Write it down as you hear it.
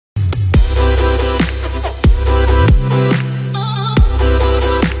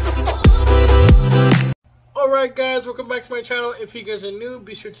Alright guys, welcome back to my channel. If you guys are new,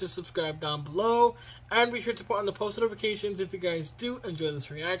 be sure to subscribe down below. And be sure to put on the post notifications if you guys do enjoy this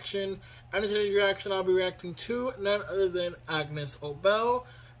reaction. And in today's reaction, I'll be reacting to none other than Agnes Obel.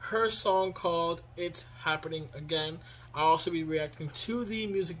 Her song called It's Happening Again. I'll also be reacting to the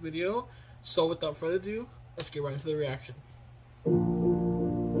music video. So without further ado, let's get right into the reaction.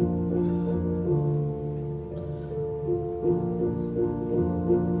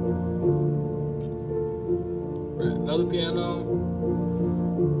 Another piano.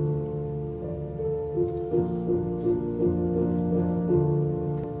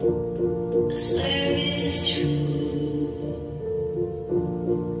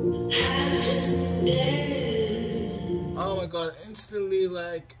 Oh my god, instantly,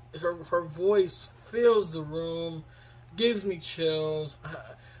 like, her voice fills the room, gives me chills.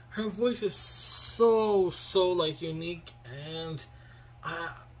 Her voice is so like unique, and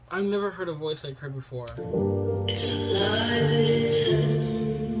I've never heard a voice like her before. It's alive, it's heaven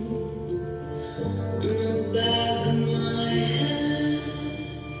in the back of my head.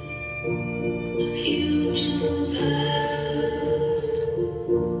 A future past,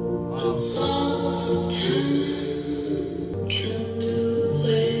 lost time, can do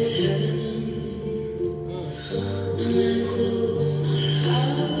place heaven. And I close my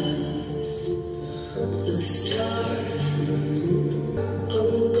eyes with the stars. I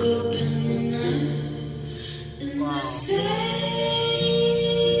woke up in the night.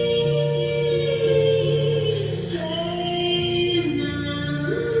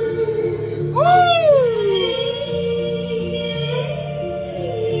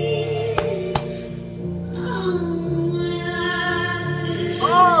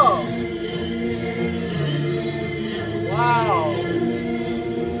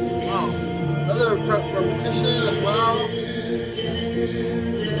 Repetition as well.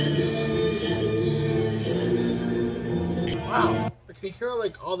 Wow, I can hear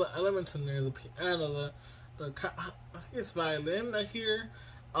like all the elements in there. The piano, I think it's violin I hear.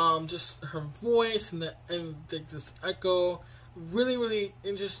 Just her voice and this echo. Really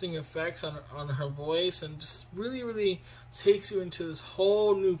interesting effects on her voice, and just really takes you into this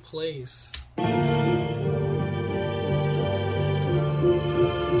whole new place.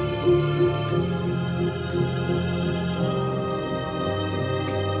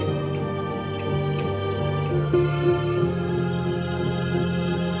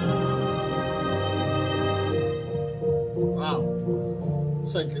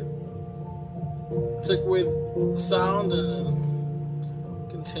 Took away the sound and then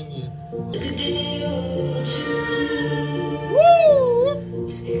continued. Woo!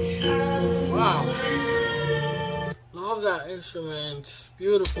 Wow. Love that instrument.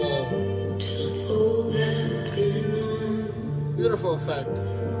 Beautiful. Beautiful effect.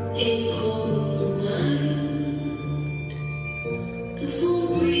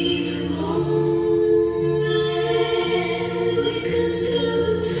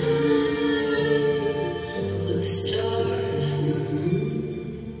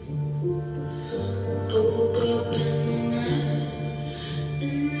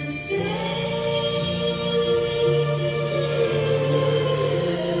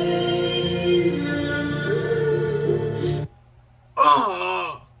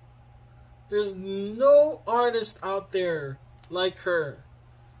 There's no artist out there like her.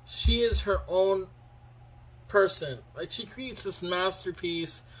 She is her own person. Like, she creates this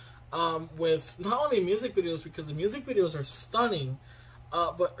masterpiece with not only music videos, because the music videos are stunning,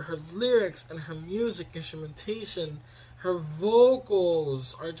 but her lyrics and her music instrumentation, her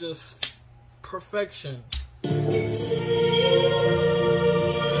vocals are just perfection.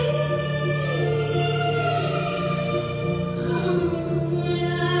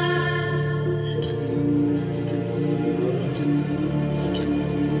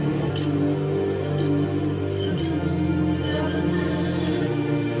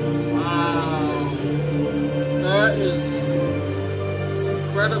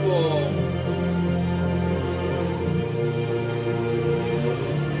 Incredible.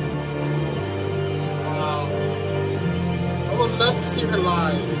 Wow. I would love to see her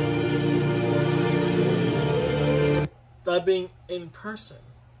live. That being in person,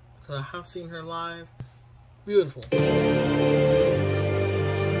 because I have seen her live. Beautiful.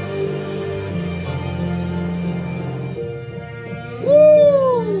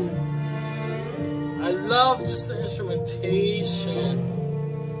 Woo! I love just the instrumentation.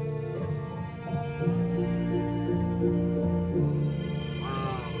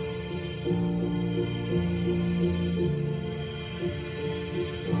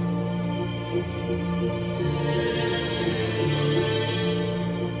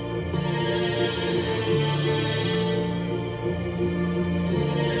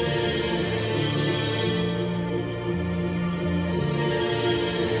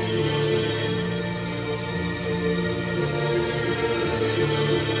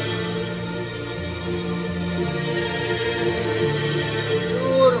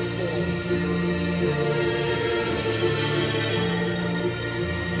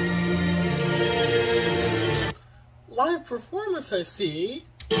 live performance, I see.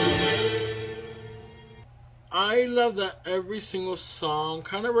 I love that every single song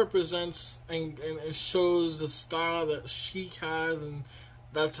kind of represents and it shows the style that she has and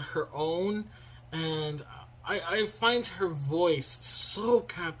that's her own. And I find her voice so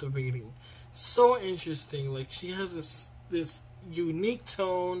captivating, so interesting. Like, she has this unique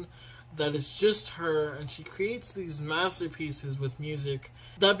tone that is just her, and she creates these masterpieces with music.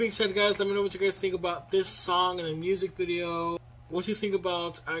 That being said, guys, let me know what you guys think about this song and the music video. What you think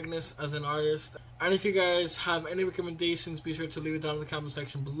about Agnes as an artist. And if you guys have any recommendations, be sure to leave it down in the comment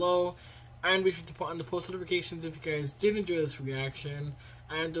section below. And be sure to put on the post notifications if you guys did enjoy this reaction.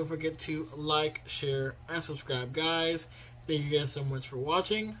 And don't forget to like, share, and subscribe, guys. Thank you guys so much for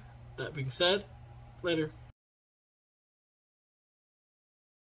watching. That being said, later.